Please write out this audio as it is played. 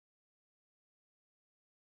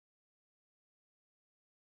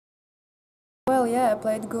Well, yeah, I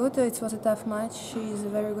played good. It was a tough match. She's a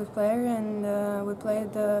very good player, and we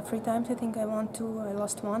played 3 times. I think I won 2, I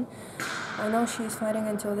lost 1. I know she's fighting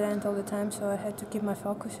until the end all the time, so I had to keep my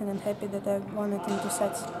focus, and I'm happy that I won it in 2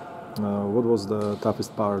 sets. What was the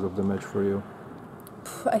toughest part of the match for you?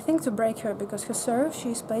 I think to break her, because her serve,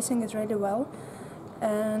 she's placing it really well.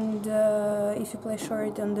 And if you play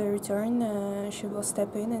short on the return, she will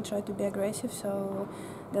step in and try to be aggressive. So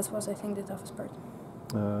that was, I think, the toughest part.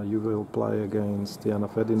 You will play against Jana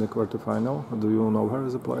Fed in the quarterfinal. Do you know her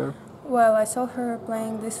as a player? Well, I saw her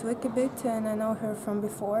playing this week a bit, and I know her from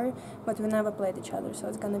before, but we never played each other, so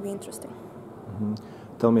it's going to be interesting. Mm-hmm.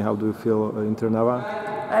 Tell me, how do you feel in Trnava?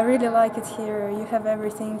 I really like it here. You have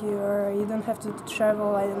everything. You don't have to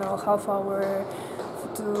travel, I don't know, half hour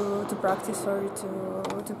to practice or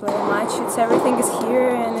to play a match. Everything is here,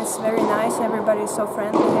 and it's very nice. Everybody is so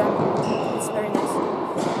friendly, and it's very nice.